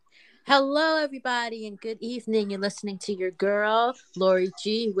Hello, everybody, and good evening. You're listening to your girl, Lori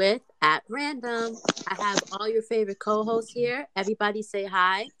G, with At Random. I have all your favorite co hosts here. Everybody say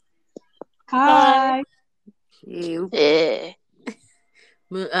hi. Hi. Hi. Yeah.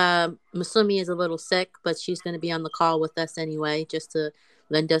 Musumi is a little sick, but she's going to be on the call with us anyway, just to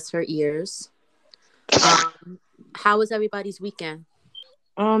lend us her ears. How was everybody's weekend?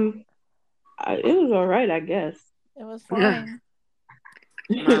 Um, it was all right, I guess. It was Yeah, fine.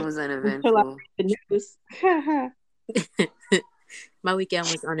 mine was Until I uneventful. the news. My weekend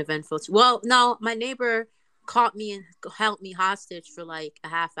was uneventful. Well, no, my neighbor caught me and held me hostage for like a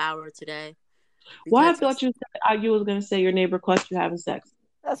half hour today. Why I Because thought you was gonna say your neighbor caught you having sex.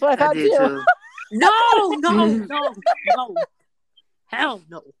 That's what I I thought did too. too. no, hell no, God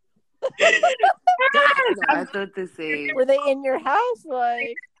no. I thought the same. Were they in your house?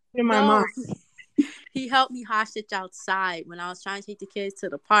 Like, In my No, mind. he held me hostage outside when I was trying to take the kids to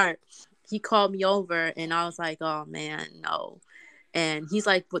the park. He called me over, and I was like, "Oh man, no!" And he's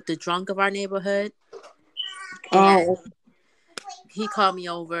like, "What the drunk of our neighborhood?" And Oh, he called me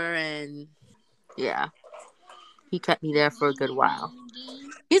over, and yeah, he kept me there for a good while.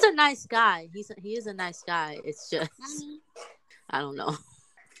 He's a nice guy. He is a nice guy. It's just I don't know.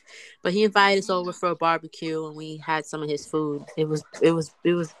 But he invited us over for a barbecue, and we had some of his food. It was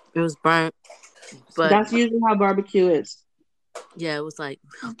burnt, but that's usually how barbecue is. yeah, it was like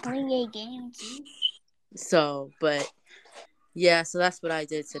playing a game. so. But yeah, so that's what I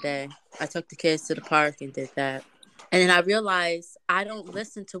did today. I took the kids to the park and did that. And then I realized I don't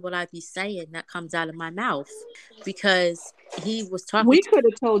listen to what I be saying that comes out of my mouth because he was talking. We could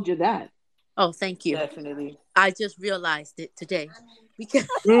have told you that. Oh, thank you. Definitely. I just realized it today because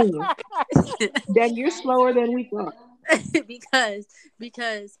Then you're slower than we thought. because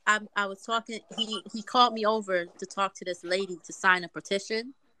I was talking. He called me over to talk to this lady to sign a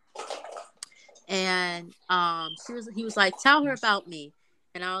petition, and he was like, tell her about me,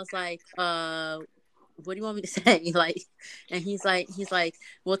 and I was like, what do you want me to say? Like, and he's like,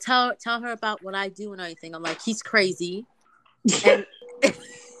 well, tell her about what I do and everything. I'm like, he's crazy, and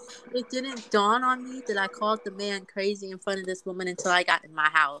it didn't dawn on me that I called the man crazy in front of this woman until I got in my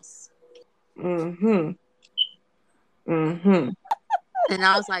house. Mm-hmm. And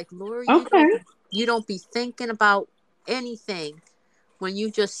I was like, Lori, Okay. you don't be thinking about anything when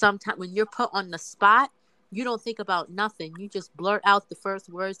you just sometimes when you're put on the spot. You don't think about nothing. You just blurt out the first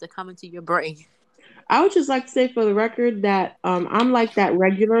words that come into your brain. I would just like to say for the record that I'm like that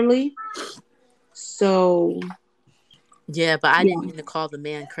regularly. So Yeah, but I yeah. didn't mean to call the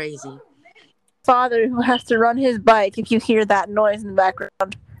man crazy. Father who has to run his bike. If you hear that noise in the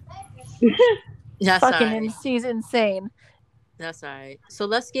background, That's all fucking, right. he's insane. That's all right. So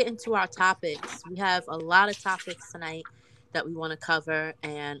let's get into our topics. We have a lot of topics tonight that we want to cover,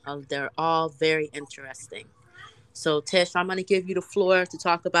 and they're all very interesting. So, Tish, I'm going to give you the floor to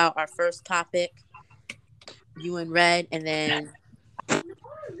talk about our first topic, you and Red, and then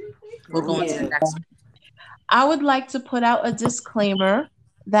we'll go into the next one. I would like to put out a disclaimer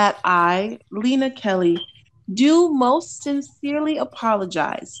that I, Lena Kelly, do most sincerely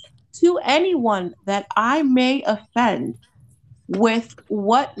apologize to anyone that I may offend with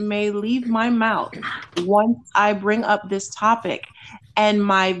what may leave my mouth once I bring up this topic and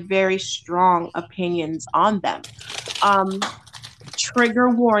my very strong opinions on them. Trigger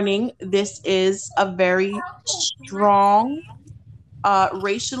warning, this is a very strong,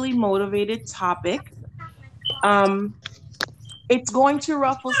 racially motivated topic. It's going to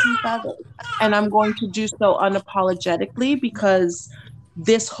ruffle some feathers, and I'm going to do so unapologetically because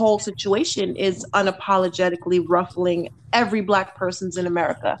this whole situation is unapologetically ruffling every Black person's in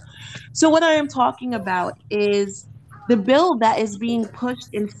America. So what I am talking about is the bill that is being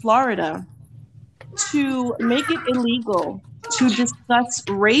pushed in Florida to make it illegal to discuss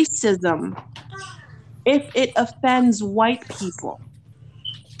racism if it offends white people.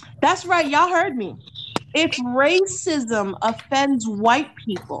 That's right, y'all heard me. If racism offends white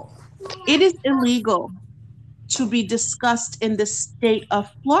people, it is illegal to be discussed in the state of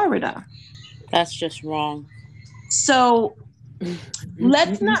Florida. That's just wrong. So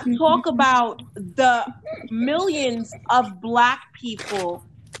let's not talk about the millions of Black people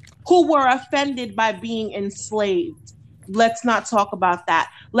who were offended by being enslaved. Let's not talk about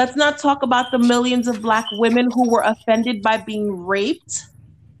that. Let's not talk about the millions of Black women who were offended by being raped.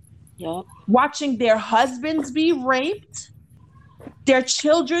 Yep. Watching their husbands be raped, their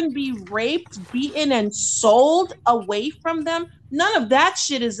children be raped, beaten, and sold away from them. None of that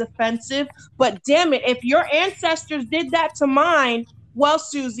shit is offensive. But damn it, if your ancestors did that to mine, well,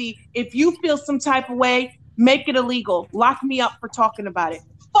 Susie, if you feel some type of way, make it illegal. Lock me up for talking about it.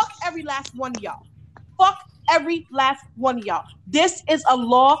 Fuck every last one of y'all. Fuck every last one of y'all. This is a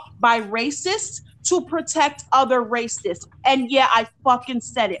law by racists to protect other racists. And yeah, I fucking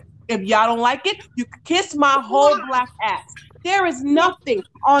said it. If y'all don't like it, you can kiss my whole black ass. There is nothing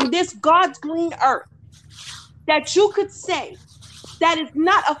on this God's green earth that you could say that is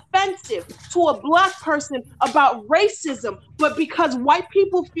not offensive to a black person about racism, but because white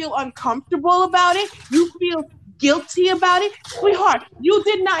people feel uncomfortable about it, you feel guilty about it. Sweetheart, you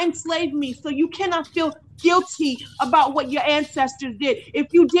did not enslave me, so you cannot feel guilty about what your ancestors did. If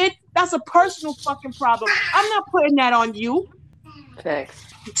you did, that's a personal fucking problem. I'm not putting that on you. Facts.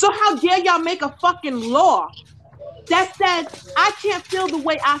 So how dare y'all make a fucking law that says I can't feel the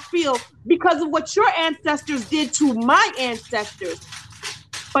way I feel because of what your ancestors did to my ancestors?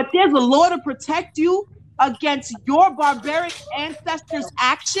 But there's a law to protect you against your barbaric ancestors'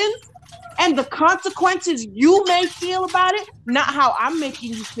 actions and the consequences you may feel about it, not how I'm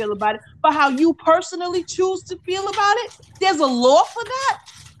making you feel about it, but how you personally choose to feel about it. There's a law for that.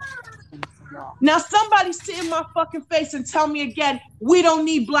 Now somebody sit in my fucking face and tell me again, we don't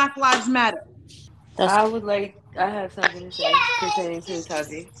need Black Lives Matter. I have something to say pertaining to the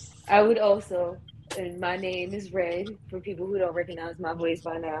topic. I would also, and my name is Red, for people who don't recognize my voice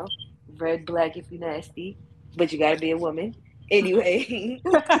by now. Red, black if you nasty, but you gotta be a woman. Anyway,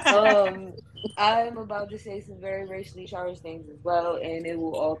 I'm about to say some very racially charged things as well, and it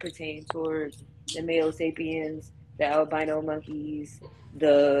will all pertain towards the male sapiens, the albino monkeys,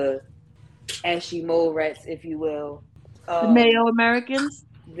 the ashy mole rats, if you will. The male Americans?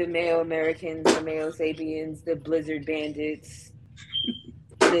 The male Americans, the male sapiens, the blizzard bandits,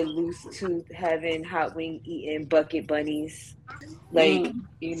 the loose tooth having hot wing eating bucket bunnies, like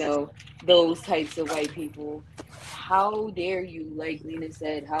those types of white people. How dare you, like Lena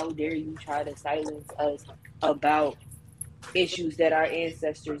said, how dare you try to silence us about issues that our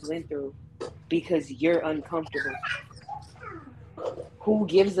ancestors went through because you're uncomfortable? Who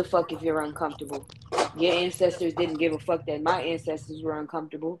gives a fuck if you're uncomfortable? Your ancestors didn't give a fuck that my ancestors were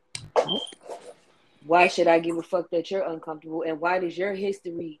uncomfortable. Why should I give a fuck that you're uncomfortable? And why does your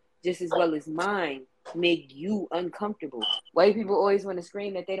history, just as well as mine, make you uncomfortable? White people always want to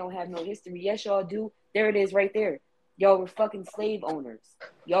scream that they don't have no history. Yes, y'all do. There it is right there. Y'all were fucking slave owners.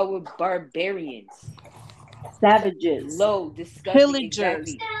 Y'all were barbarians. Savages. Low, disgusting, pillagers.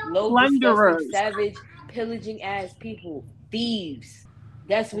 Exactly. Low, plunderers. disgusting, savage, pillaging ass people. Thieves.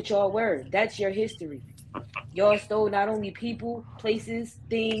 That's what y'all were. That's your history. Y'all stole not only people, places,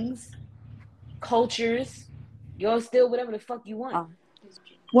 things, cultures. Y'all steal whatever the fuck you want.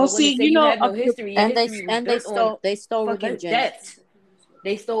 Well, see, you had no history. Your history was they stole fucking religion. Debt.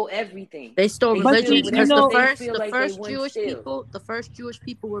 They stole everything. They stole religion because the first Jewish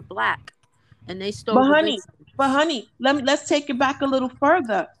people were black, and they stole religion. But honey, let's take it back a little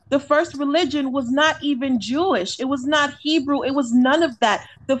further. The first religion was not even Jewish. It was not Hebrew. It was none of that.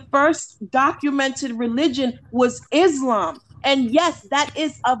 The first documented religion was Islam. And yes, that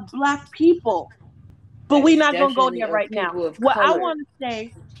is of black people. But we're not gonna go there right now. What I want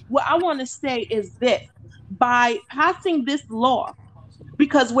to say is this: by passing this law,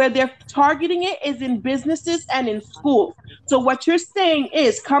 because where they're targeting it is in businesses and in schools. So what you're saying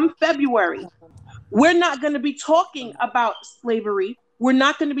is, come February, we're not going to be talking about slavery. We're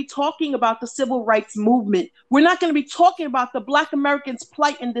not going to be talking about the civil rights movement. We're not going to be talking about the Black Americans'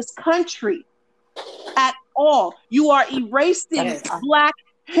 plight in this country at all. You are erasing Black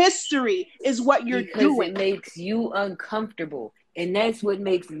history is what you're doing. It makes you uncomfortable. And that's what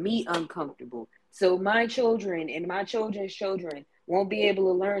makes me uncomfortable. So my children and my children's children won't be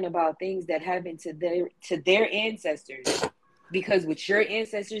able to learn about things that happened to their ancestors because what your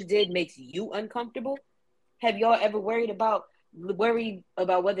ancestors did makes you uncomfortable. Have y'all ever worried about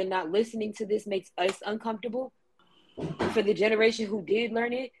whether or not listening to this makes us uncomfortable? For the generation who did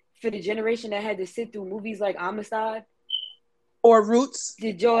learn it, for the generation that had to sit through movies like Amistad or Roots,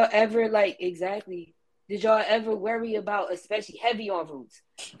 did y'all ever Did y'all ever worry about, especially heavy on Roots?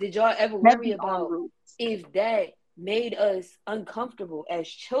 Did y'all ever worry about if that made us uncomfortable as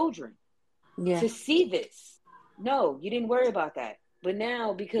children to see this? No, you didn't worry about that. But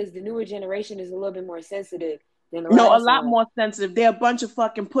now, because the newer generation is a little bit more sensitive than the last lot more sensitive. They're a bunch of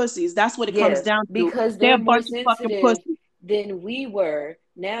fucking pussies. That's what it comes down to. Because they're a bunch of fucking pussies than we were.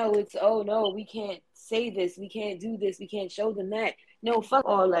 Now it's, oh no, we can't say this, we can't do this, we can't show them that. No, fuck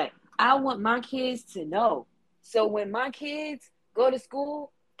all that. I want my kids to know. So when my kids go to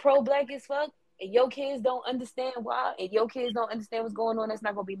school pro-black as fuck, and your kids don't understand why, and your kids don't understand what's going on, that's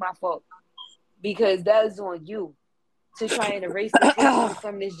not going to be my fault. Because that is on you to try and erase the history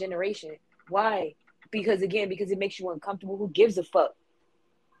from this generation. Why? Because it makes you uncomfortable. Who gives a fuck?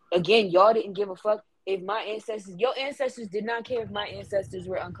 Again, y'all didn't give a fuck if your ancestors did not care if my ancestors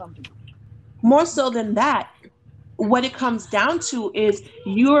were uncomfortable. More so than that, what it comes down to is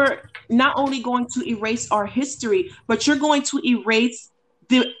you're not only going to erase our history, but you're going to erase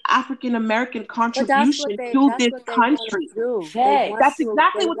the African American contribution to this country. That's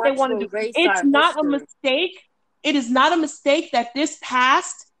exactly what they want to do. It's not a mistake. It is not a mistake that this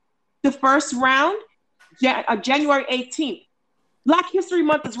passed the first round, January 18th. Black History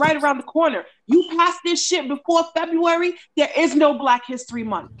Month is right around the corner. You pass this shit before February, there is no Black History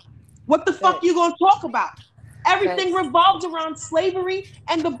Month. What the fuck you gonna talk about? Everything revolves around slavery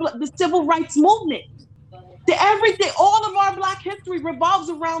and the civil rights movement. Everything, all of our Black history revolves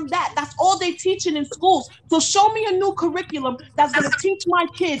around that. That's all they teaching in schools. So show me a new curriculum that's gonna teach my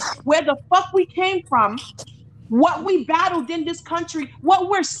kids where the fuck we came from, what we battled in this country, what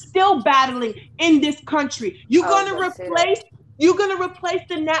we're still battling in this country. You're gonna replace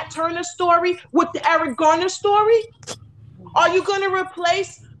the Nat Turner story with the Eric Garner story? Are you gonna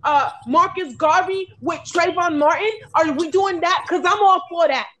replace Marcus Garvey with Trayvon Martin? Are we doing that? Because I'm all for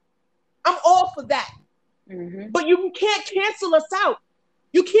that. I'm all for that. Mm-hmm. But you can't cancel us out.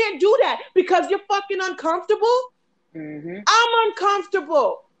 You can't do that because you're fucking uncomfortable. Mm-hmm. I'm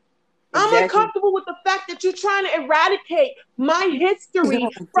uncomfortable. Exactly. I'm uncomfortable with the fact that you're trying to eradicate my history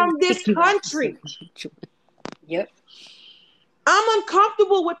from this country. Yep. I'm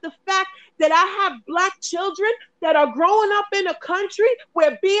uncomfortable with the fact that I have Black children that are growing up in a country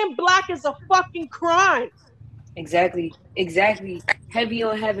where being Black is a fucking crime. Exactly. Heavy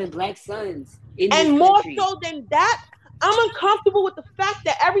on having Black sons. And more so than that, I'm uncomfortable with the fact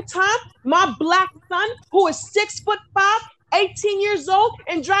that every time my Black son, who is 6'5", 18 years old,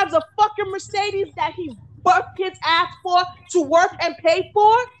 and drives a fucking Mercedes that he worked his ass for to work and pay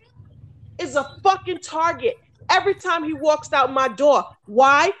for, is a fucking target every time he walks out my door.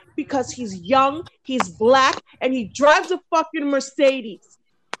 Why? Because he's young, he's Black, and he drives a fucking Mercedes.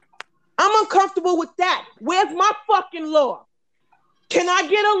 I'm uncomfortable with that. Where's my fucking law? Can I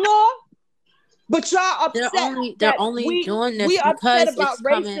get a law? But y'all upset. They're only doing this we because upset about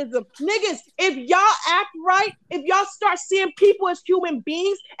racism. Niggas, if y'all act right, if y'all start seeing people as human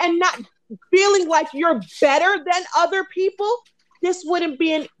beings and not feeling like you're better than other people, this wouldn't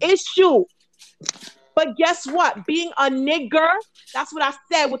be an issue. But guess what? Being a nigger, that's what I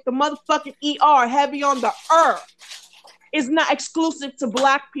said with the motherfucking ER, heavy on the is not exclusive to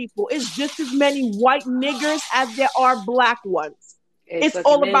Black people. It's just as many white niggers as there are Black ones. It's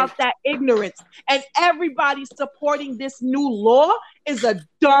all about that ignorance. And everybody supporting this new law is a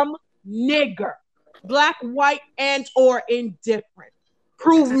dumb nigger. Black, white, and or indifferent.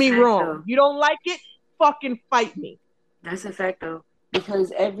 Prove me wrong. Though. You don't like it? Fucking fight me. That's a fact though.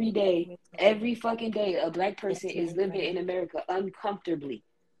 Because every fucking day, a Black person is living in America uncomfortably,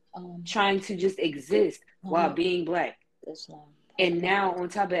 trying to just exist while being Black. And now, on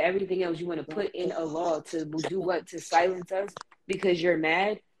top of everything else, you want to put in a law to do what? To silence us because you're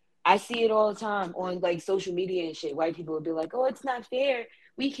mad? I see it all the time on like social media and shit. White people will be like, oh, it's not fair.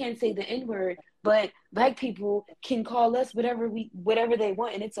 We can't say the N-word, but Black people can call us whatever they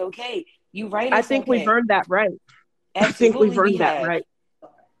want, and it's okay. You right? I think we've earned that right. Absolutely, right.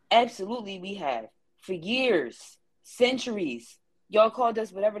 Absolutely, we have. For years, centuries, y'all called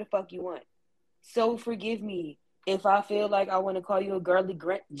us whatever the fuck you want. So forgive me if I feel like I want to call you a girly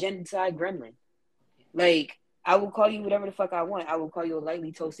genocide gremlin. Like, I will call you whatever the fuck I want. I will call you a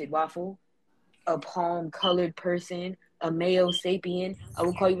lightly toasted waffle, a palm-colored person, a male sapien. I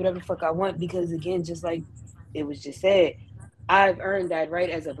will call you whatever the fuck I want because, again, just like it was just said, I've earned that right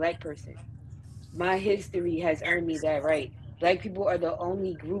as a Black person. My history has earned me that right. Black people are the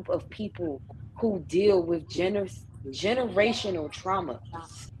only group of people who deal with generational trauma.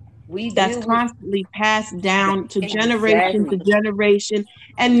 That's constantly passed down to generation to generation.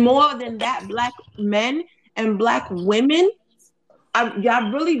 And more than that, Black men and Black women,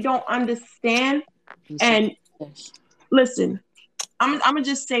 y'all really don't understand. And listen, I'm gonna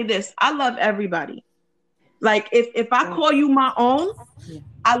just say this. I love everybody. Like, if I call you my own,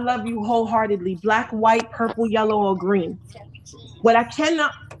 I love you wholeheartedly. Black, white, purple, yellow, or green. What I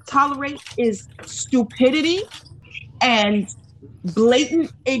cannot tolerate is stupidity and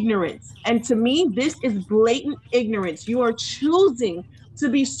blatant ignorance. And to me, this is blatant ignorance. You are choosing to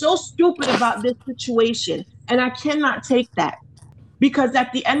be so stupid about this situation. And I cannot take that. Because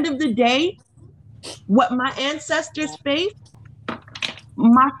at the end of the day, what my ancestors faced,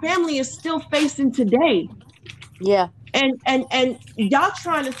 my family is still facing today. Yeah. And y'all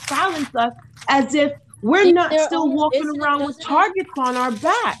trying to silence us as if We're Each not their still own. walking Isn't it? around with targets on our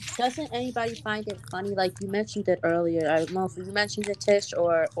backs. Doesn't anybody find it funny? Like you mentioned it earlier. I don't know if you mentioned it, Tish,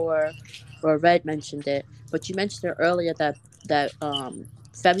 or Red mentioned it, but you mentioned it earlier that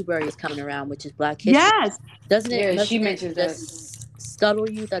February is coming around, which is Black History. Yes, Doesn't it? Yeah, she Doesn't it mentions that. just startle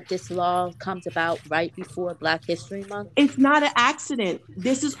you that this law comes about right before Black History Month? it's not an accident.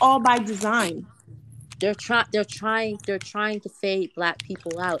 This is all by design. They're trying to fade Black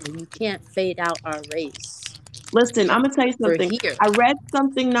people out, and you can't fade out our race. Listen, I'm gonna tell you We're something. here. I read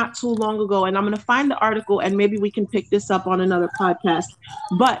something not too long ago, and I'm gonna find the article, and maybe we can pick this up on another podcast.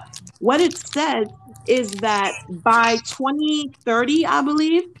 But what it says is that by 2030, I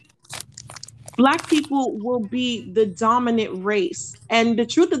believe, Black people will be the dominant race. And the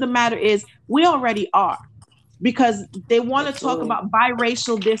truth of the matter is, we already are, because they want to talk Absolutely. about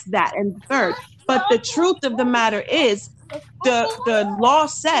biracial, this, that, and the third. But the truth of the matter is, the law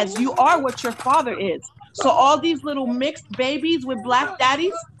says you are what your father is. So all these little mixed babies with Black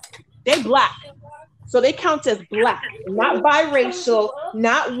daddies, they're Black. So they count as Black, not biracial,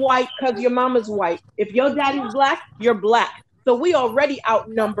 not white because your mama's white. If your daddy's Black, you're Black. So we already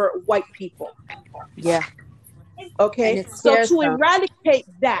outnumber white people. Yeah. Okay. And it So scares to them. eradicate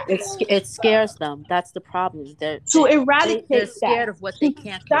that, It scares them. That's the problem. They're eradicate scared that, of what they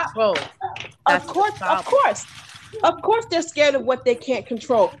can't stop. control. That's Of course, the problem. of course, they're scared of what they can't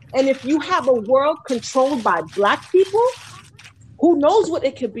control. And if you have a world controlled by Black people, who knows what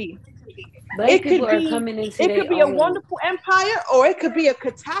it could be? Black people are coming into It their could be a own. wonderful empire, or it could be a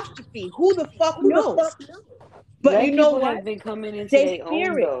catastrophe. Who the fuck knows? But Black you know people what? have been coming into They their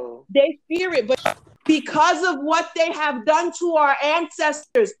fear own, it. though. They fear it, but because of what they have done to our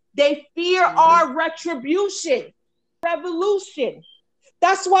ancestors, they fear our retribution, revolution.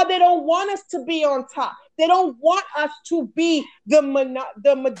 That's why they don't want us to be on top. They don't want us to be the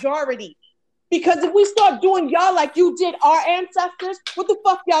majority. Because if we start doing y'all like you did our ancestors, what the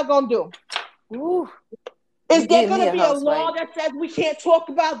fuck y'all gonna do? Ooh, Is there gonna be a house law white. that says we can't talk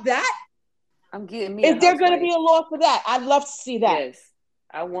about that? I'm getting me. Is there gonna be a law for that? I'd love to see that. Yes,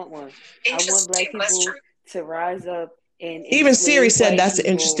 I want one. I want Black people to rise up and Even Siri enslave said white that's an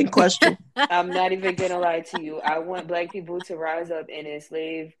people. interesting question. I'm not even gonna lie to you. I want Black people to rise up and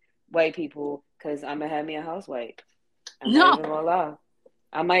enslave white people because I'm gonna have me a house white. I'm not even gonna lie.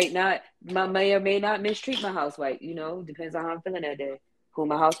 I may or may not mistreat my house white. You know, depends on how I'm feeling that day. Who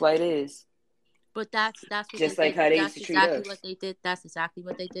my house white is. But that's what Just they like did. how they That's used to treat exactly us. what they did. That's exactly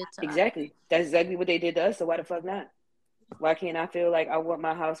what they did to us. Exactly. That's exactly what they did to us. So why the fuck not? Why can't I feel like I want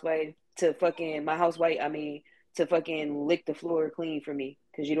my house white to fucking lick the floor clean for me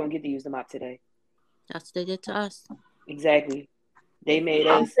because you don't get to use the mop today. That's what they did to us. Exactly. They made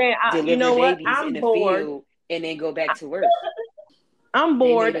I'm us saying, deliver you know what? babies I'm in the bored. field and then go back to work. I'm They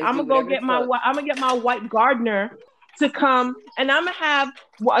bored. made us I'm do gonna go whatever get the my fuck. I'm gonna get my white gardener to come, and I'm gonna have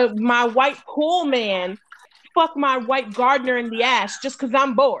my white pool man fuck my white gardener in the ass just because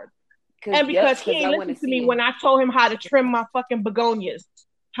I'm bored, and because he ain't listened to me when I told him how to trim my fucking begonias.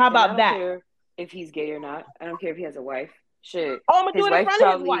 How And I about don't that? care if he's gay or not. I don't care if he has a wife. Shit. Oh, I'm gonna His do it in wife front of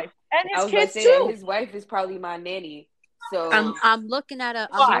his probably- wife and I his was about to kids say too. that his wife is probably my nanny. So I'm looking at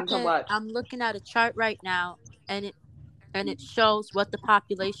I'm looking at a chart right now, and it shows what the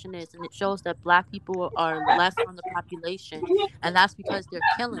population is, and it shows that Black people are less on the population, and that's because they're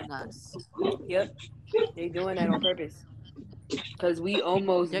killing us. Yep, they doing that on purpose because we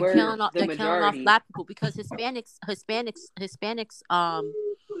almost They're were killing off. the They're killing off majority. Black people because Hispanics.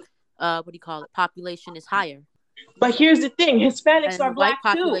 What do you call it? Population is higher. But here's the thing: Hispanics And are the Black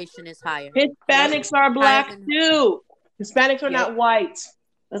white too. population is higher. Hispanics are Black Higher than- too. Hispanics are Yep. not white.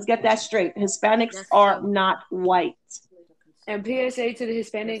 Let's get that straight. Hispanics That's are true. not white. And PSA to the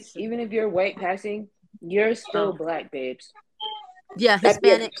Hispanics, even if you're white passing, you're still Black, babes. Yeah,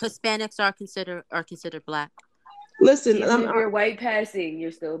 Hispanics are considered Black. Listen, Even if you're white passing,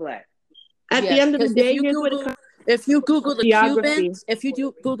 you're still Black. at the end of the Because day, here's what it comes if you Google the geography. Cubans, if you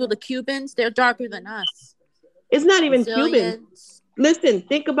do Google the Cubans, they're darker than us. It's not even Cuban. Brazilians. Listen,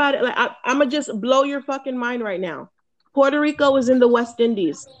 think about it. Like I'm gonna just blow your fucking mind right now. Puerto Rico is in the West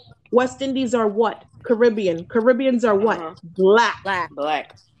Indies. West Indies are what? Caribbean. Caribbeans are what? Black.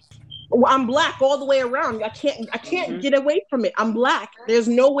 Black. Well, I'm Black all the way around. I can't get away from it. I'm Black. There's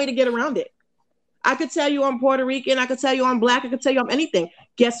no way to get around it. I could tell you I'm Puerto Rican. I could tell you I'm Black. I could tell you I'm anything.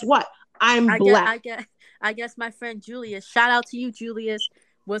 Guess what? I'm Black. I guess my friend Julius, shout out to you, Julius,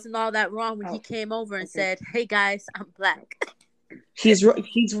 wasn't all that wrong when he came over and said, "Hey guys, I'm Black." He's right.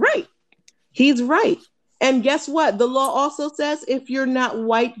 He's right. And guess what? The law also says if you're not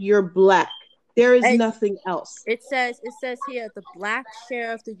white, you're Black. There is And nothing else. it says here the black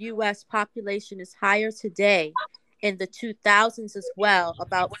share of the U.S. population is higher today in the 2000s as well.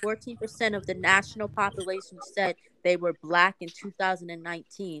 About 14% of the national population said they were black in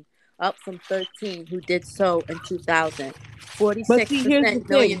 2019, up from 13 who did so in 2000. But see, here's the 46%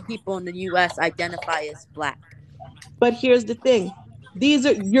 million thing. people in the U.S. identify as black. But here's the thing.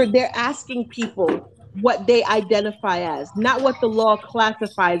 They're asking people what they identify as, not what the law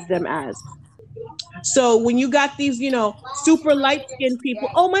classifies them as. So when you got these, super light skinned people,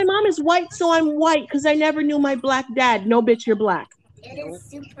 oh, my mom is white, so I'm white because I never knew my black dad. No, bitch, you're black.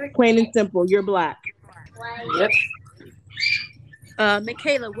 Plain and simple, you're black. Yep.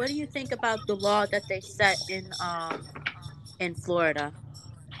 Michaela, what do you think about the law that they set in Florida?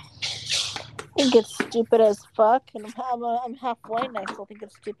 I think it's stupid as fuck, and I'm half white, and I still think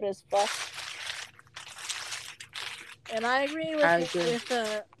it's stupid as fuck. And I agree with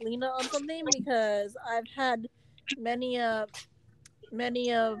Lena on something, because I've had many of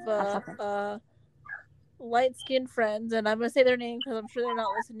light skinned friends, and I'm gonna say their name because I'm sure they're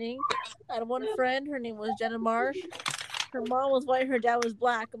not listening. I had one friend, her name was Jenna Marsh. Her mom was white, her dad was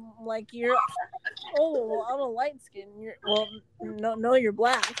black. I'm like, well, I'm a light skin. No, you're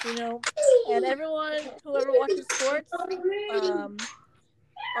black, And whoever watches sports,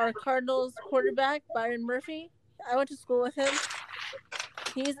 our Cardinals quarterback, Byron Murphy, I went to school with him.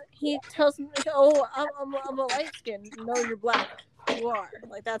 He tells me, oh, I'm a light skin. No, you're black. You are.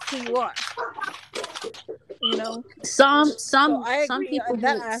 Like, that's who you are.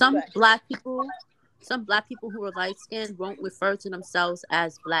 Some black people who are light skinned won't refer to themselves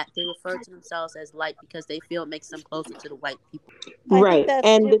as black. They refer to themselves as light because they feel it makes them closer to the white people. I think that's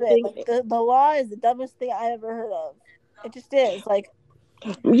stupid. The law is the dumbest thing I ever heard of. It just is. Like,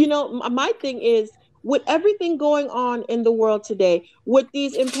 my thing is, with everything going on in the world today, with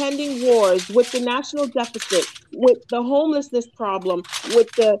these impending wars, with the national deficit, with the homelessness problem,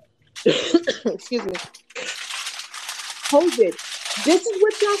 with the excuse me, COVID, this is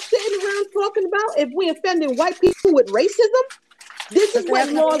what y'all sitting around talking about? If we offending white people with racism, this is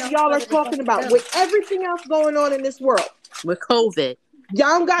what laws y'all are talking about. With everything else going on in this world, with COVID,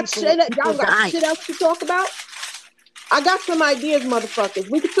 y'all don't got shit else to talk about. I got some ideas, motherfuckers.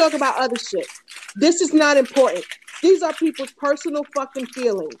 We can talk about other shit. This is not important. These are people's personal fucking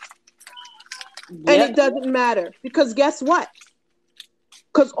feelings. Yep. And it doesn't matter. Because guess what?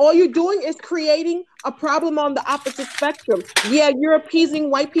 Because all you're doing is creating a problem on the opposite spectrum. Yeah, you're appeasing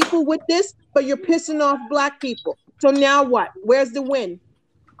white people with this, but you're pissing off black people. So now what? Where's the win?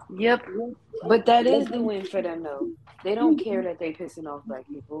 Yep. But that is the win for them, though. They don't care that they're pissing off black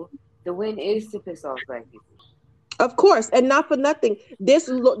people. The win is to piss off black people. Of course, and not for nothing. This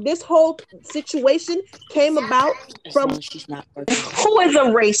whole situation came about from who is a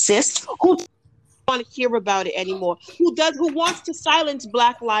racist, who doesn't want to hear about it anymore, who wants to silence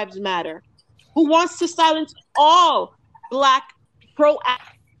Black Lives Matter, who wants to silence all black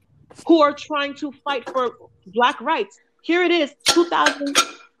pro-activists who are trying to fight for black rights. Here it is,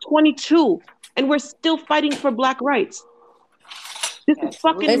 2022, and we're still fighting for black rights. This is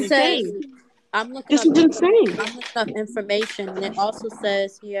fucking insane. This is insane. I'm looking up information, and it also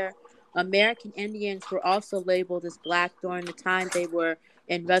says here American Indians were also labeled as black during the time they were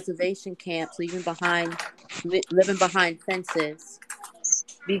in reservation camps, living behind fences.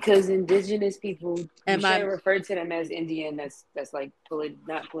 Because indigenous people, you can't refer to them as Indian. That's like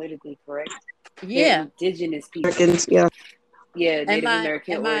not politically correct. Yeah, they're indigenous people. Americans, yeah, Native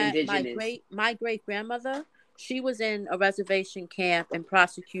American or indigenous. My great grandmother, she was in a reservation camp and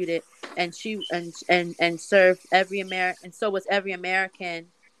prosecuted, and she and served every American, and so was every American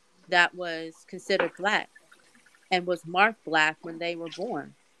that was considered black and was marked black when they were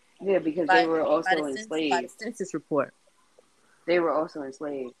born. Yeah, because they were also enslaved. By the census report. They were also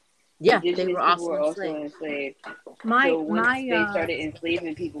enslaved. Yeah, indigenous they were also enslaved. They started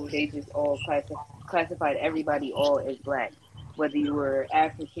enslaving people, they just all classified everybody all as black. Whether you were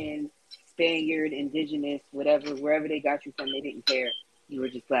African, Spaniard, indigenous, whatever, wherever they got you from, they didn't care. You were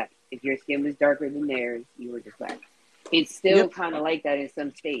just black. If your skin was darker than theirs, you were just black. It's still kind of like that in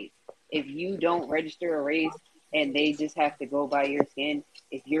some states. If you don't register a race and they just have to go by your skin,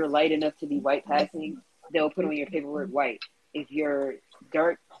 if you're light enough to be white passing, they'll put on your paperwork white. If you're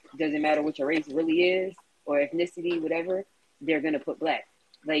dark, doesn't matter what your race really is or ethnicity, whatever, they're going to put black.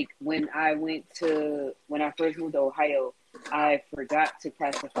 Like when I first moved to Ohio, I forgot to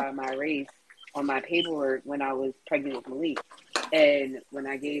classify my race on my paperwork when I was pregnant with Malik. And when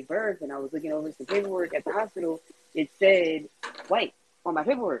I gave birth and I was looking over some paperwork at the hospital, it said white on my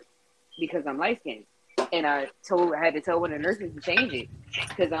paperwork because I'm light skinned. And I had to tell one of the nurses to change it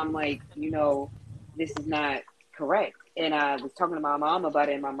because I'm like, this is not correct. And I was talking to my mom about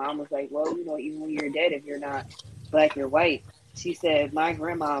it, and my mom was like, well, even when you're dead, if you're not black, you're white. She said, my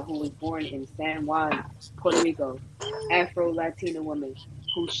grandma, who was born in San Juan, Puerto Rico, Afro-Latina woman,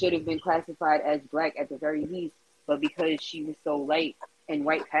 who should have been classified as black at the very least, but because she was so light and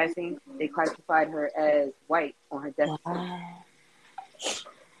white passing, they classified her as white on her death certificate.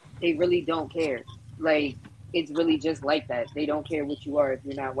 They really don't care. Like, it's really just like that. They don't care what you are. If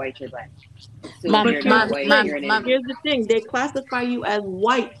you're not white, you're black. So if you're not white, you're an idiot. Here's the thing. They classify you as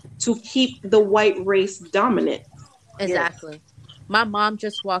white to keep the white race dominant. Exactly. Yes. My mom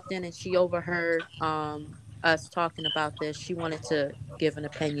just walked in and she overheard us talking about this. She wanted to give an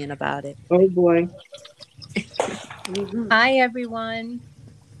opinion about it. Oh boy. Hi everyone.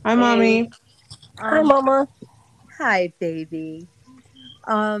 Hi mommy. Hi mama. Hi baby.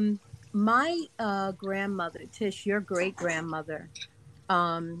 My grandmother, Tish, your great grandmother,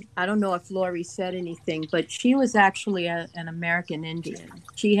 I don't know if Lori said anything, but she was actually an American Indian.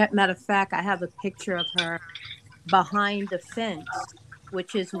 Matter of fact, I have a picture of her behind the fence,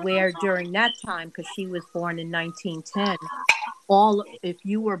 which is where during that time, because she was born in 1910, if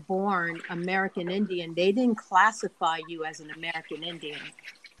you were born American Indian, they didn't classify you as an American Indian.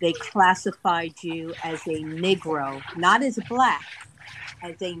 They classified you as a Negro, not as black,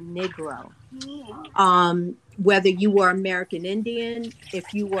 as a Negro. Whether you were American Indian,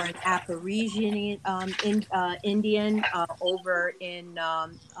 if you were an Aborigine Indian over in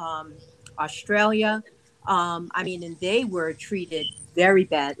Australia, and they were treated very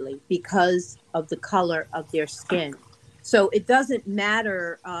badly because of the color of their skin. So it doesn't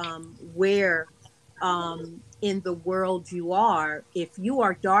matter where in the world you are. If you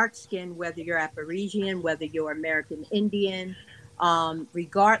are dark skinned, whether you're Aborigine, whether you're American Indian,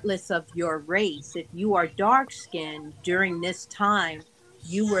 regardless of your race, if you are dark skinned during this time,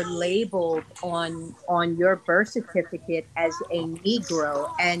 you were labeled on your birth certificate as a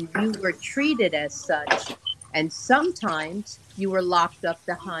Negro, and you were treated as such. And sometimes you were locked up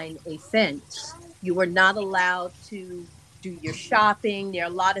behind a fence. You were not allowed to do your shopping. There are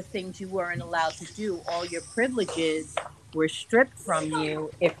a lot of things you weren't allowed to do. All your privileges were stripped from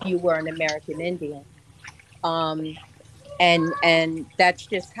you if you were an American Indian. And that's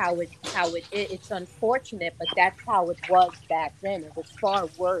just how it is. It's unfortunate, but that's how it was back then. It was far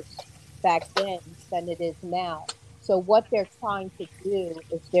worse back then than it is now. So what they're trying to do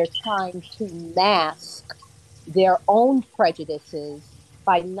is they're trying to mask their own prejudices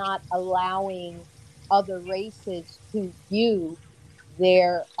by not allowing other races to view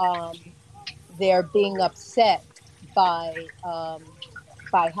their being upset by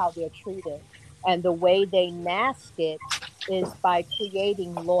how they're treated. And the way they mask it is by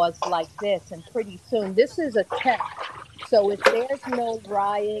creating laws like this. And pretty soon, this is a test. So if there's no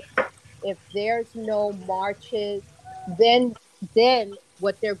riots, if there's no marches, then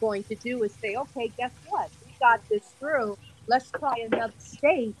what they're going to do is say, okay, guess what? We got this through. Let's try another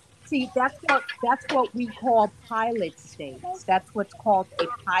state. See, that's what we call pilot states. That's what's called a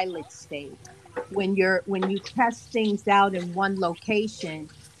pilot state. When you test things out in one location,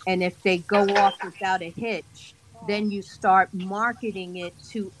 and if they go off without a hitch, then you start marketing it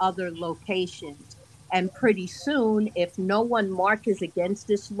to other locations. And pretty soon, if no one marches against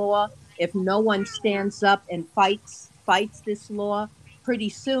this law, if no one stands up and fights this law, pretty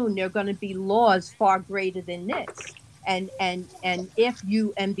soon there are going to be laws far greater than this. And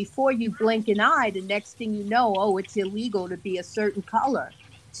before you blink an eye, the next thing you know, it's illegal to be a certain color.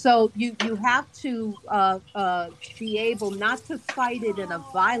 So you have to be able not to fight it in a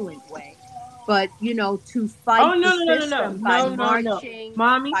violent way, but to fight the system by marching.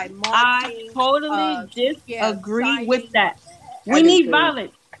 Mommy, by marching, I totally disagree with that. We need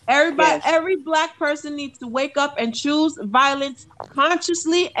violence. Every black person needs to wake up and choose violence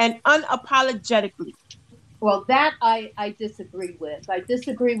consciously and unapologetically. Well, that I disagree with. I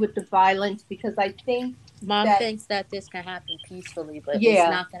disagree with the violence because I think Mom thinks that this can happen peacefully, but it's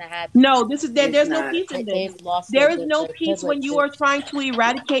not going to happen. No, there's no peace in this. There is no peace when you are trying to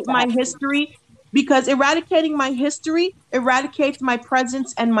eradicate my history, because eradicating my history eradicates my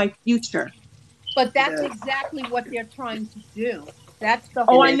presence and my future. But that's exactly what they're trying to do. That's the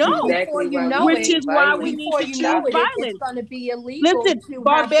whole. Oh, I know. Before you know which is why we need to choose violence. It's going to be illegal. Listen,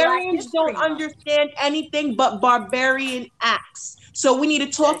 barbarians don't understand anything but barbarian acts. So we need to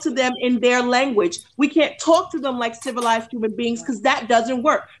talk to them in their language. We can't talk to them like civilized human beings because that doesn't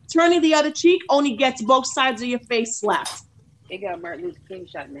work. Turning the other cheek only gets both sides of your face slapped. They got Martin Luther King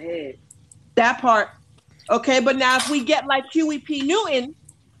shot in the head. That part. Okay, but now if we get like Huey P. Newton,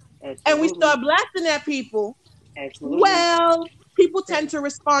 and we Absolutely. start blasting at people, Absolutely. well, people tend to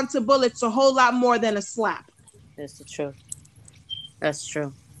respond to bullets a whole lot more than a slap. That's the truth. That's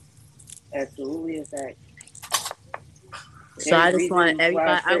true. Absolutely a fact. So I There's just want reasons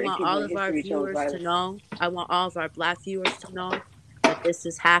why everybody, I certain want people all in of our history chose viewers to violence. know, I want all of our Black viewers to know that this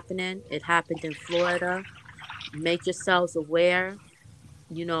is happening. It happened in Florida. Make yourselves aware,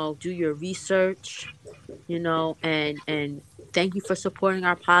 do your research, and thank you for supporting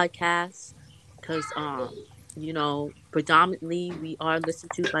our podcast because, predominantly we are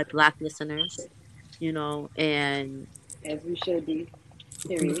listened to by Black listeners, and As we should be.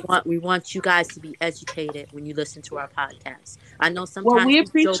 we Period. want we want you guys to be educated when you listen to our podcast. I know Well, sometimes we we joke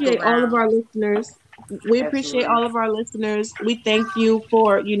appreciate all of around. our listeners. We appreciate Absolutely. all of our listeners. We thank you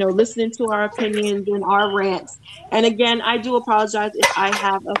for, listening to our opinions and our rants. And again, I do apologize if I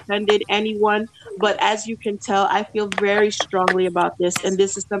have offended anyone, but as you can tell, I feel very strongly about this. And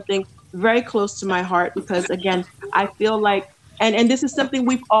this is something very close to my heart because, again, I feel like, and this is something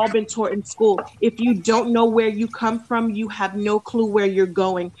we've all been taught in school. If you don't know where you come from, you have no clue where you're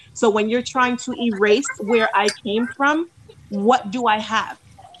going. So when you're trying to erase where I came from, what do I have?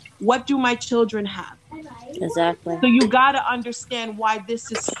 What do my children have? Exactly. So you got to understand why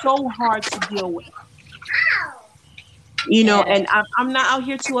this is so hard to deal with. And I'm not out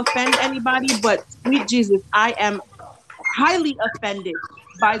here to offend anybody, but sweet Jesus, I am highly offended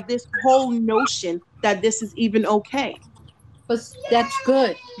by this whole notion that this is even okay. But that's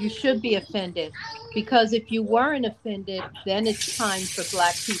good. You should be offended. Because if you weren't offended, then it's time for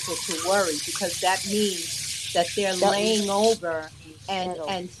Black people to worry because that means that they're laying over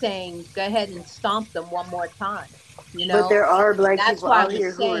and saying, go ahead and stomp them one more time. But there are Black That's people why I out here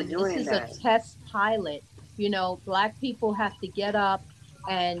was who are saying this doing is that. a test pilot. Black people have to get up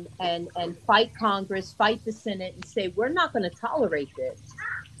and fight Congress, fight the Senate, and say, we're not going to tolerate this.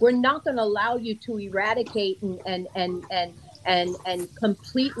 We're not going to allow you to eradicate and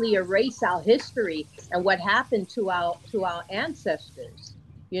completely erase our history and what happened to our ancestors.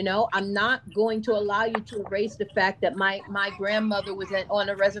 I'm not going to allow you to erase the fact that my grandmother was on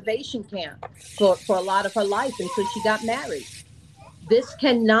a reservation camp for a lot of her life until she got married. This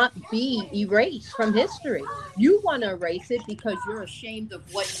cannot be erased from history. You want to erase it because you're ashamed of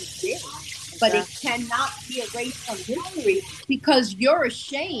what you did, but it cannot be erased from history because you're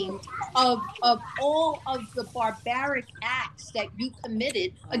ashamed of all of the barbaric acts that you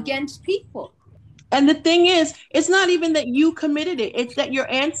committed against people. And the thing is, it's not even that you committed it. It's that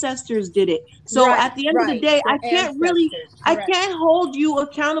your ancestors did it. So at the end of the day, I can't hold you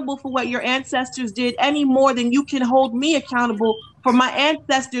accountable for what your ancestors did any more than you can hold me accountable for my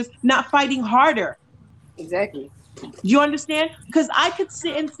ancestors not fighting harder. Exactly. You understand? Because I could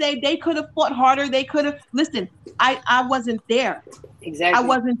sit and say they could have fought harder. They could have. Listen, I wasn't there. Exactly. I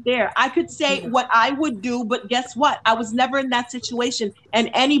wasn't there. I could say what I would do, but guess what? I was never in that situation.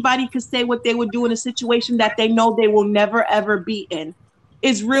 And anybody could say what they would do in a situation that they know they will never, ever be in.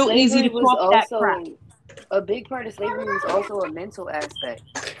 It's real easy to talk that crap. A big part of slavery was also a mental aspect.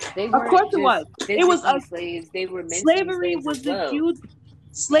 They Of weren't course it just was. It was slaves. They were mentally slavery slaves was as the well. huge.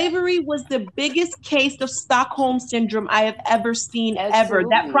 Slavery was the biggest case of Stockholm syndrome I have ever seen ever.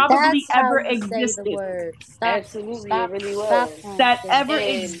 That probably That's ever how you existed. say the word. Absolutely, it really was. That ever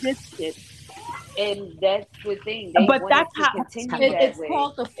existed. And that's the thing. They But wanted that's to how continue that It's way.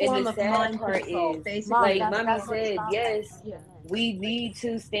 called a And form the of sad mind part control. is, Basically, like Mommy said, yes, we need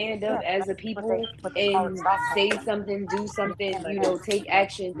to stand up as a people and say something, do something, take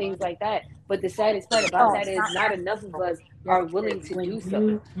action, things like that. But the saddest part about that is not enough of us are willing to do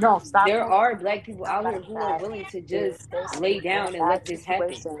so. There are Black people out here who are willing to just lay down and let this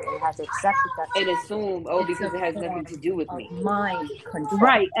happen and assume, because it has nothing to do with me. Mind control.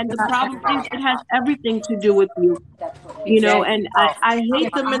 Right. And the problem is it has everything to do with you. Exactly. And I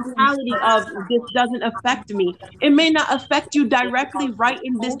hate the mentality of this doesn't affect me. It may not affect you directly right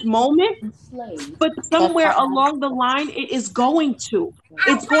in this moment, but somewhere along the line, it is going to.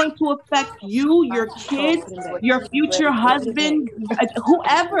 It's going to affect you, your kids, your future husband,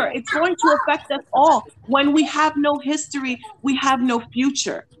 whoever. It's going to affect us all. When we have no history, we have no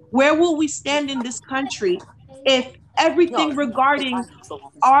future. Where will we stand in this country if everything regarding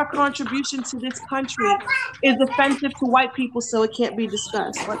our contribution to this country is offensive to white people, so it can't be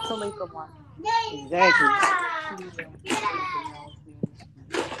discussed? Exactly.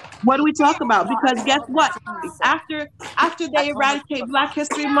 What do we talk about? Because guess what? After they eradicate Black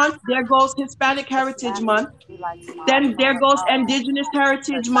History Month, there goes Hispanic Heritage Month. Then there goes Indigenous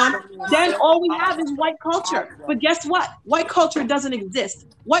Heritage Month. Then all we have is white culture. But guess what? White culture doesn't exist.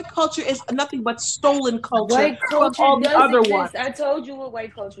 White culture is nothing but stolen culture White from culture all the does other exist. ones. I told you what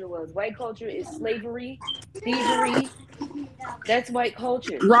white culture was. White culture is slavery, thievery. That's white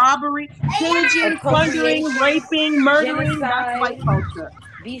culture. Robbery, pillaging, plundering, Appropriation, raping, murdering, that's white genocide, culture.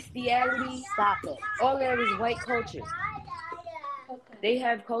 bestiality. Stop it. All that is white culture. They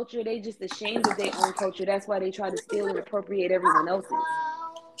have culture. They just ashamed of their own culture. That's why they try to steal and appropriate everyone else's.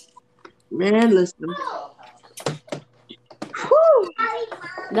 Man, listen. Whew.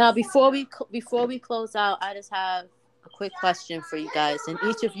 Now, before we close out, I just have a quick question for you guys, and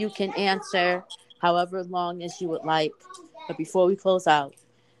each of you can answer however long as you would like. But before we close out,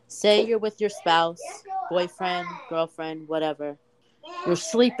 say you're with your spouse, boyfriend, girlfriend, whatever. You're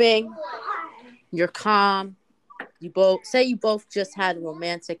sleeping. You're calm. You both just had a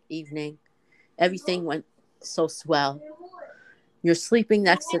romantic evening. Everything went so swell. You're sleeping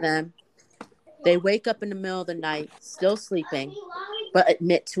next to them. They wake up in the middle of the night, still sleeping, but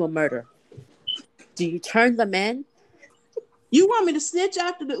admit to a murder. Do you turn them in? You want me to snitch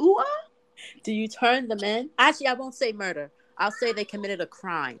after the ooh-ah? Do you turn them in? Actually, I won't say murder. I'll say they committed a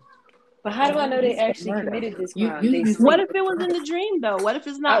crime. But how do I know they actually committed this crime? They What sleep. if it was in the dream, though? What if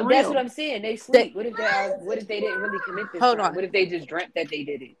it's not real? That's what I'm saying. They sleep. What if they didn't really commit this Hold crime? on. What if they just dreamt that they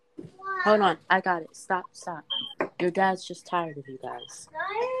did it? Hold on. I got it. Stop. Your dad's just tired of you guys.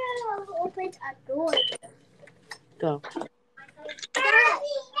 Open a door. Go.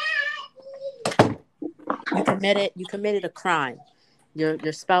 You committed a crime.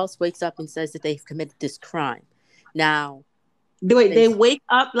 Your spouse wakes up and says that they've committed this crime. Now, they wake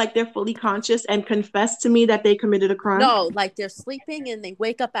up like they're fully conscious and confess to me that they committed a crime? No, like they're sleeping and they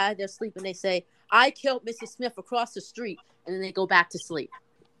wake up out of their sleep and they say, I killed Mrs. Smith across the street, and then they go back to sleep.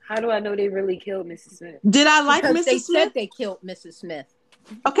 How do I know they really killed Mrs. Smith? Did I like Because Mrs. they Smith? said they killed Mrs. Smith.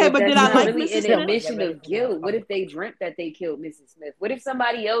 Okay, but did I like really Mrs. an Smith? admission of guilt? What if they dreamt that they killed Mrs. Smith? What if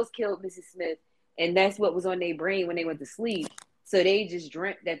somebody else killed Mrs. Smith and that's what was on their brain when they went to sleep? So they just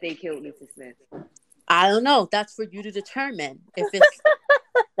dreamt that they killed Mrs. Smith. I don't know. That's for you to determine. If it's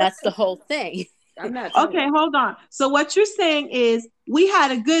that's the whole thing. I'm not. Okay, hold on. So what you're saying is we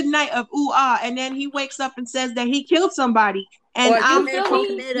had a good night of and then he wakes up and says that he killed somebody, and I'm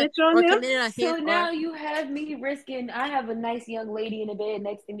committed a So now you have me risking. I have a nice young lady in the bed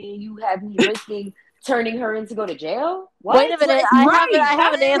next to me, and you have me risking turning her in to go to jail. What? Wait a minute. I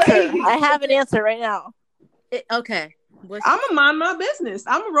have an answer. I have an answer right now. Okay. I'm gonna mind my business.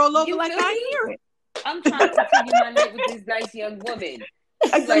 I'm gonna roll over like I hear it. I'm trying to continue my night with this nice young woman.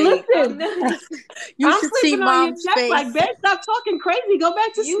 Listen, I'm sleeping on your chest face. Like, babe, stop talking crazy. Go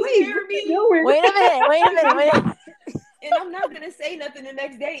back to sleep. Hear me? Wait a minute. And I'm not gonna say nothing the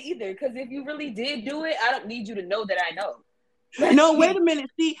next day either, because if you really did do it, I don't need you to know that I know. No, wait a minute.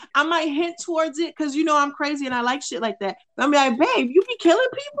 See, I might hint towards it because you know I'm crazy and I like shit like that. I'm like, babe, you be killing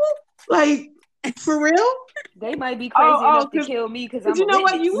people? Like, for real? They might be crazy enough to kill me because I'm you know a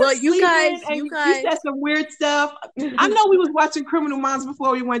what? You guys said some weird stuff. I know we was watching Criminal Minds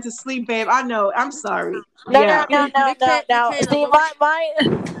before we went to sleep, babe. I know. I'm sorry. No. See,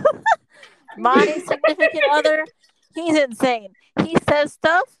 my significant other, he's insane. He says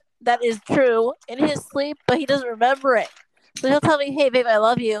stuff that is true in his sleep, but he doesn't remember it. So he'll tell me, "Hey, babe, I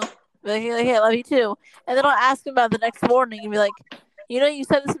love you." Like, "Hey, I love you too." And then I'll ask him about it the next morning and be like, "You know, you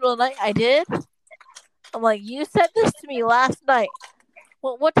said this in the middle of the night." I did. I'm like, "You said this to me last night."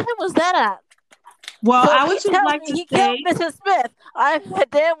 Well, what time was that at? Well, so I would just like to say, killed Mrs. Smith. I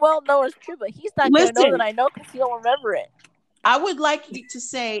damn well know it's true, but he's not going to know that I know because he don't remember it. I would like you to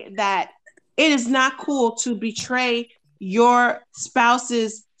say that it is not cool to betray your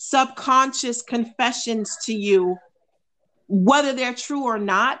spouse's subconscious confessions to you, whether they're true or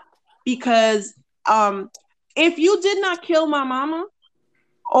not, because if you did not kill my mama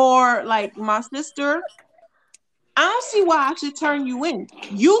or like my sister, I don't see why I should turn you in.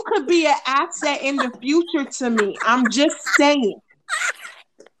 You could be an asset in the future to me. I'm just saying.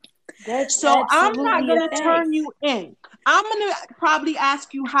 So I'm not going to turn you in. I'm going to probably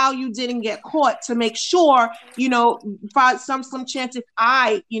ask you how you didn't get caught to make sure, you know, for some chance if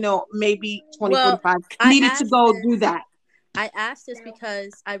I, you know, maybe 2045 needed to go do that. I asked this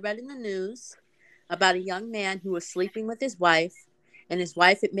because I read in the news about a young man who was sleeping with his wife, and his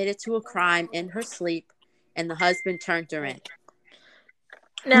wife admitted to a crime in her sleep, and the husband turned her in.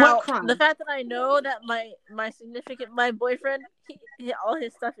 Now, the fact that I know that my boyfriend, all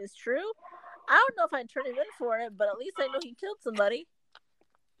his stuff is true, I don't know if I'd turn him in for it, but at least I know he killed somebody.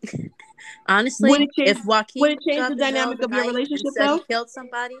 Honestly, if would Joaquin it woke change up the in the middle of dynamic the of your night and relationship said he though? killed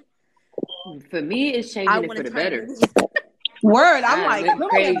somebody, For me, it's I changing it for wouldn't the turn better. him either. Word, I'm Now I like, look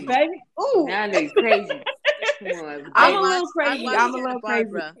go ahead, crazy. baby. Ooh, Now I look crazy. Come on, I'm I a baby. little watched crazy. I'm a Santa little crazy.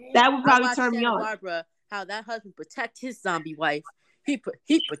 Barbara. That would I probably watched turn me Santa on. Barbara how that husband protect his zombie wife. He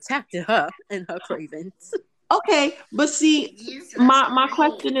protected her and her cravings. Okay, but see, my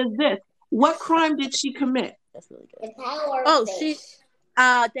question is this: what crime did she commit? That's really The good. power Oh, fish.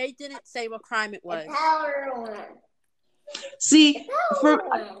 they didn't say what crime it The was. power one. See, The for power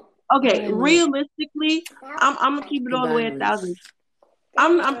one. okay, Violent. realistically, The power I'm gonna keep it The all the way violence. 1,000.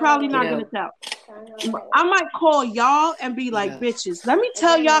 I'm probably Get not gonna out. tell. one. I might call y'all and be Get like, out. bitches, let me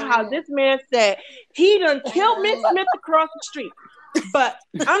tell y'all how this man said he done killed Miss Smith across the street. But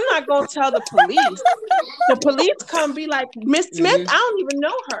I'm not gonna tell the police. The police come be like, Miss Smith, Mm-hmm. I don't even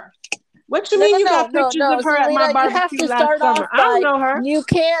know her. What you No, mean no, you no, got no, pictures no. of her at my Selena, you have barbecue to last start summer? off I don't by know her. you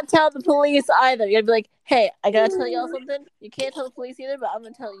can't tell the police either. You gotta be like, hey, I gotta tell y'all something. You can't tell the police either, but I'm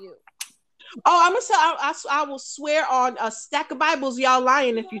gonna tell you. Oh, I'm gonna say I will swear on a stack of Bibles y'all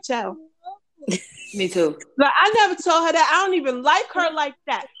lying if you tell. Me too. Like I never told her that. I don't even like her like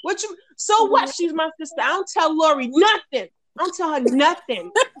that. What you? So what? She's my sister. I don't tell Lori nothing. I don't tell her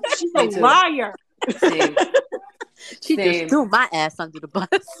nothing. She's a Me too. liar. Same. She just Same. threw my ass under the bus.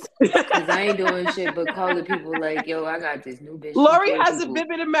 Cause I ain't doing shit but calling people like, yo, I got this new bitch. She Lori kill has a people.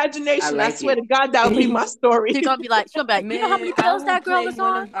 vivid I imagination. I like swear to it. God, that would be my story. She's gonna be like, you know how many Man, I pills will that girl play was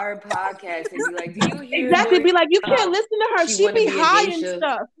one on? of our podcasts and be like, do you hear Exactly. Lori Be like, you talk can't about listen to her. she She want to be be a high and geisha?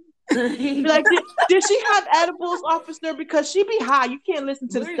 stuff. Be like, did she have edibles, officer? Because she be high. You can't listen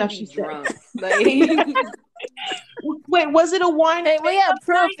to the Lori stuff she be said. drunk. Like, Wait, was it a wine Hey, and we have makeup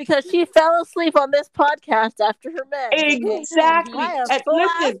proof night? because she fell asleep on this podcast after her meds. Okay, Exactly. I have And full ass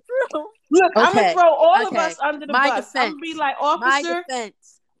listen, proof. look, I'm gonna Okay, throw all of okay. us under the My bus. I'm gonna be defense. like, My officer.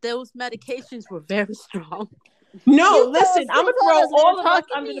 defense. Those medications were very strong. No, You fell listen, I'm asleep gonna on throw us. We were all of us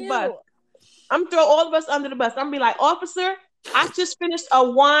talking under to the bus. you. I'm gonna throw all of us under the bus. I'm gonna be like, officer, I just finished a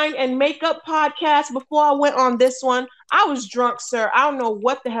wine and makeup podcast before I went on this one. I was drunk, sir. I don't know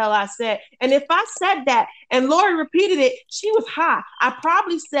what the hell I said. And if I said that and Lori repeated it, she was high. I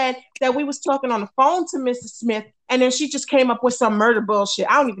probably said that we was talking on the phone to Mrs. Smith, and then she just came up with some murder bullshit.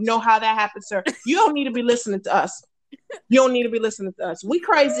 I don't even know how that happened, sir. You don't need to be listening to us. You don't need to be listening to us. We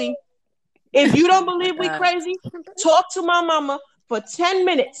crazy. If you don't believe we crazy, talk to my mama for 10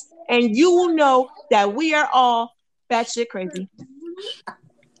 minutes and you will know that we are all batshit crazy.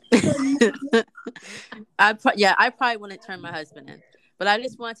 I probably wouldn't turn my husband in, but I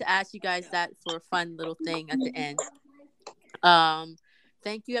just wanted to ask you guys that for a fun little thing at the end.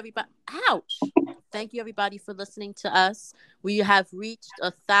 Thank you everybody. Ouch! Thank you everybody for listening to us. We have reached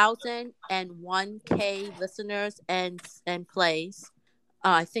 1,001K listeners and plays.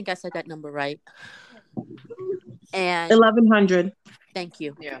 I think I said that number right. And 1,100. thank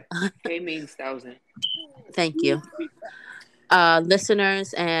you. yeah, K means 1,000. Thank you.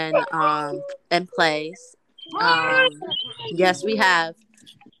 Listeners and plays. Yes, we have,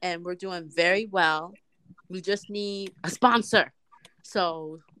 and we're doing very well. We just need a sponsor.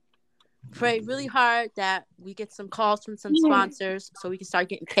 So pray really hard that we get some calls from some sponsors so we can start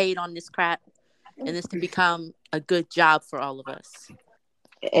getting paid on this crap, and this can become a good job for all of us.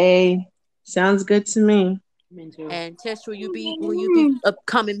 Hey, sounds good to me. And Tish, will you be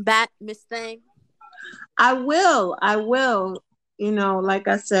coming back, Miss Thing? I will. You know, like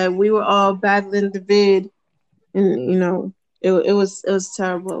I said, we were all battling the vid, and you know, it was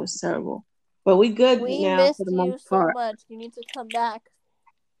terrible. It was terrible. But we good We now missed for the you most so part. much. You need to come back.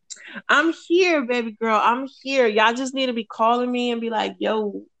 I'm here, baby girl. I'm here. Y'all just need to be calling me and be like, yo,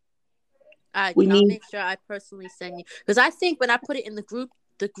 All right, we then I'll need. make sure I personally send you, because I think when I put it in the group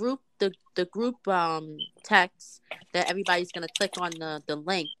text, that everybody's gonna click on the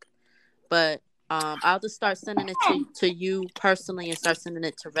link, but I'll just start sending it to you personally and start sending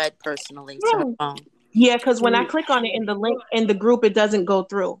it to Red personally to her phone. Yeah, because when I click on it in the link in the group, it doesn't go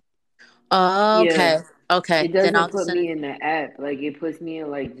through. Oh, okay. Yeah. Okay. It Then I'll doesn't just put send me it. in the app. Like, it puts me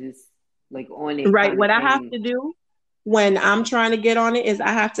in, like, just, like, on it Right. kind What of I have thing. to do when I'm trying to get on it is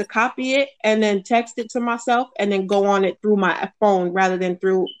I have to copy it and then text it to myself and then go on it through my phone rather than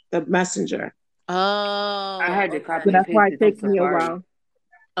through the messenger. Oh. I had to Okay. So copy and that's why paste it it to takes me a Safari. while.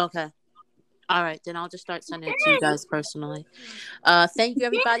 Okay. All right, then I'll just start sending it to you guys personally. Thank you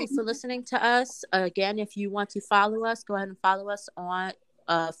everybody for listening to us. Again, if you want to follow us, go ahead and follow us on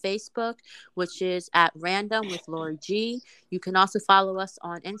Facebook, which is at Random with Lori G. You can also follow us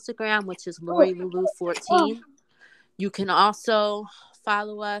on Instagram, which is Lori Lulu 14. You can also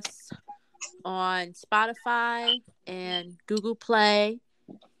follow us on Spotify and Google Play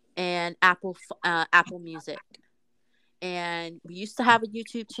and Apple Music. And we used to have a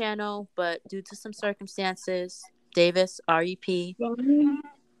YouTube channel, but due to some circumstances, Davis, REP,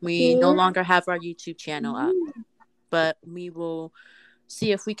 we no longer have our YouTube channel up. But we will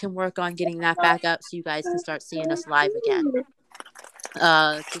see if we can work on getting that back up so you guys can start seeing us live again.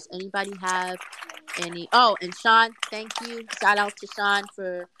 Does anybody have any? Oh, and Sean, thank you. Shout out to Sean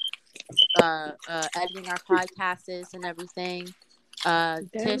for editing our podcasts and everything.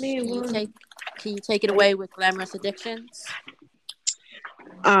 Tish, can you take it away with Glamorous Addictions?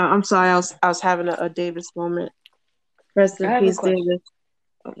 I'm sorry, I was having a Davis moment. Rest in peace, Davis.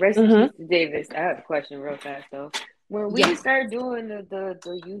 Rest in peace to Davis. I have a question real fast though. When we start doing the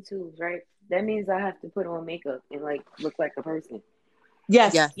YouTubes, right? That means I have to put on makeup and like look like a person.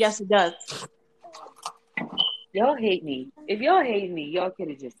 Yes, it does. Y'all hate me. If y'all hate me, y'all could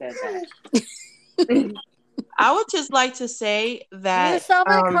have just said that. I would just like to say that you saw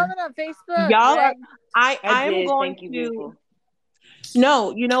my comment on Facebook. Y'all, Red. I am going Thank you, to. beautiful.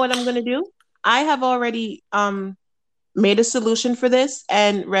 No, you know what I'm going to do? I have already made a solution for this,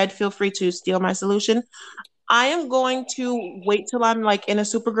 and Red, feel free to steal my solution. I am going to wait till I'm like in a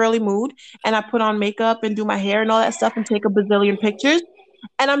super girly mood, and I put on makeup and do my hair and all that stuff, and take a bazillion pictures.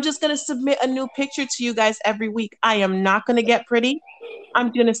 And I'm just going to submit a new picture to you guys every week. I am not going to get pretty.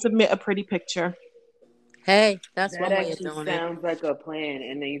 I'm going to submit a pretty picture. Hey, that's that one way of actually doing sounds like a plan,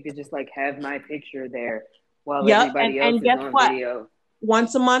 and then you could just like have my picture there while Yep, everybody else and is guess on what? video.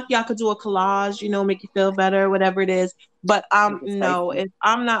 Once a month, y'all could do a collage, make you feel better, whatever it is. But no, if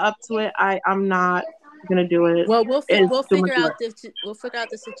I'm not up to it, I'm not gonna do it. Well, we'll figure out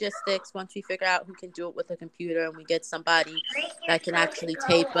the logistics once we figure out who can do it with a computer, and we get somebody that can actually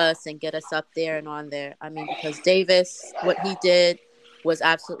tape us and get us up there and on there. I mean, because Davis, what he did was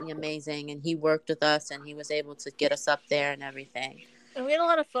absolutely amazing, and he worked with us, and he was able to get us up there and everything. And we had a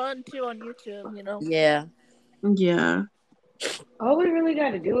lot of fun too on YouTube. Yeah. All we really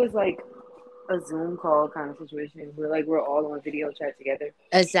got to do is like a Zoom call kind of situation where like we're all on video chat together.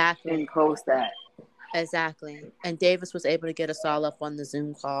 Exactly. And post that. Exactly. And Davis was able to get us all up on the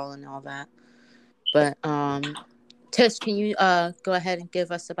Zoom call and all that. But Tish, can you go ahead and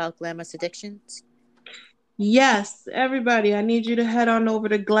give us about Glamorous Addictions? Yes, everybody, I need you to head on over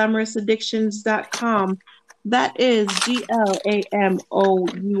to glamourousaddictions.com. That is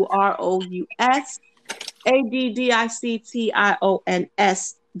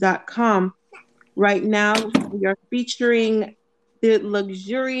glamourousaddictions.com. Right now, we are featuring the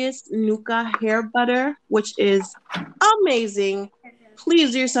luxurious Nuka hair butter, which is amazing.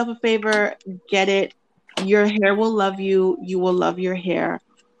 Please do yourself a favor, get it. Your hair will love you. You will love your hair.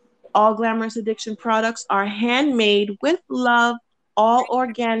 All Glamorous Addiction products are handmade with love, all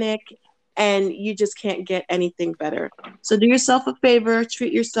organic, and you just can't get anything better. So do yourself a favor,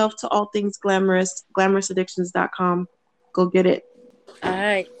 treat yourself to all things glamorous, glamourousaddictions.com. Go get it. All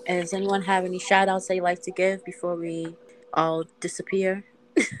right. Does anyone have any shout outs they'd like to give before we all disappear?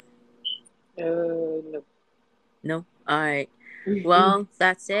 No. No? All right. Well,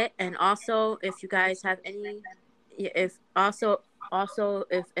 that's it. And also, if you guys have any, if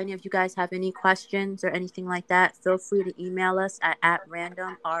any of you guys have any questions or anything like that, feel free to email us at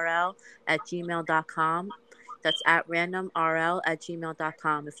randomrl@gmail.com. That's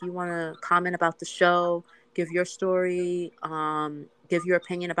 @randomrl@gmail.com. If you want to comment about the show, give your story, give your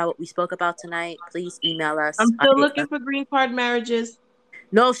opinion about what we spoke about tonight, please email us. I'm still looking for green card marriages.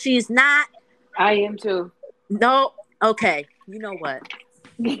 No, she's not. I am too. No. Okay. You know what?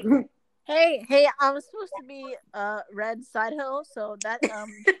 Hey, I'm supposed to be Red side hoe, so that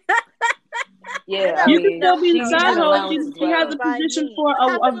yeah, you can still be side hoe. She has a By position me. for What a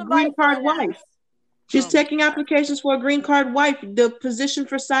happened to my green card fine wife. ass? She's taking applications for a green card wife. The position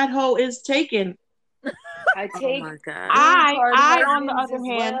for side hoe is taken. I take my God. I on the other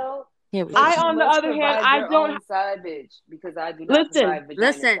hand, I don't side bitch because I do not provide vagina.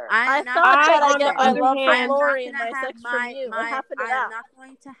 Listen, I not thought that I get my other love hand, from Lori and my sex from you. What happened to that? I'm not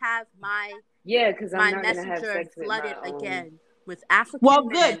going to have my because my I'm not gonna have messenger sex with flooded my own. again with African well,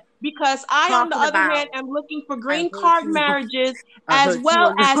 men. good, because I, on the talking other about- hand, am looking for green I heard card you- marriages I as heard well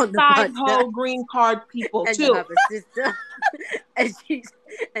you on as the side podcast. hoe green card people And too. you have a sister. and she's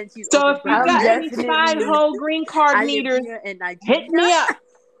So if you overgrown. got any side hoe green card I live meters, here in Nigeria. hit me up.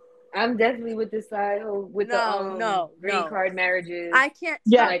 I'm definitely with the side hoe with the green card marriages. I can't.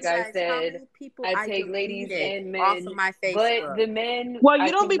 Yeah, like I said, people I take ladies and men off of my Facebook. But the men. Well,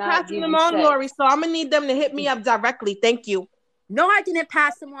 you don't be passing them on, Lori. So I'm gonna need them to hit me up directly. Thank you. No, I didn't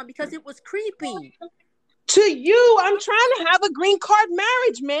pass them on because it was creepy. To you, I'm trying to have a green card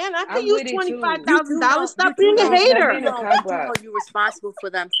marriage, man. I could I'm use with it too. $25,000. Stop you being do a know, hater. being a cock block. you're responsible for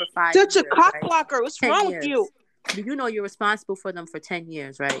them for 5 Such years. a cock right? blocker. What's 10 wrong years. with you? You know you're responsible for them for 10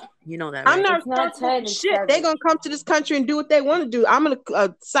 years, right? You know that, right? I'm not It's not responsible 10, for it's shit. 7. They're gonna come to this country and do what they want to do. I'm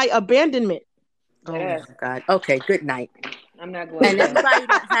gonna cite abandonment. Oh Yes. my God. Okay, good night. I'm not going And there. anybody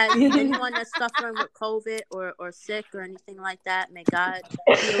that has anyone that's suffering with COVID or sick or anything like that, may God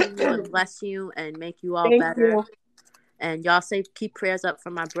heal you and bless you and make you all Thank better. you. And y'all say keep prayers up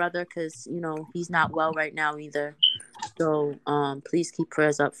for my brother because he's not well right now either. So please keep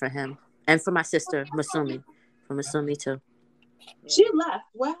prayers up for him and for my sister Masumi, for Masumi too. She left.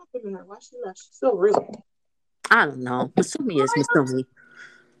 What happened to her? Why she left? She's so rude. I don't know. Masumi is Masumi.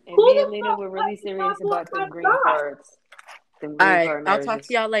 And me and Lena were really serious about them green cards. Them green All right, card I'll talk marriages.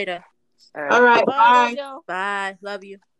 to y'all later. All right. Bye. Bye. Love y'all. Bye. Love you.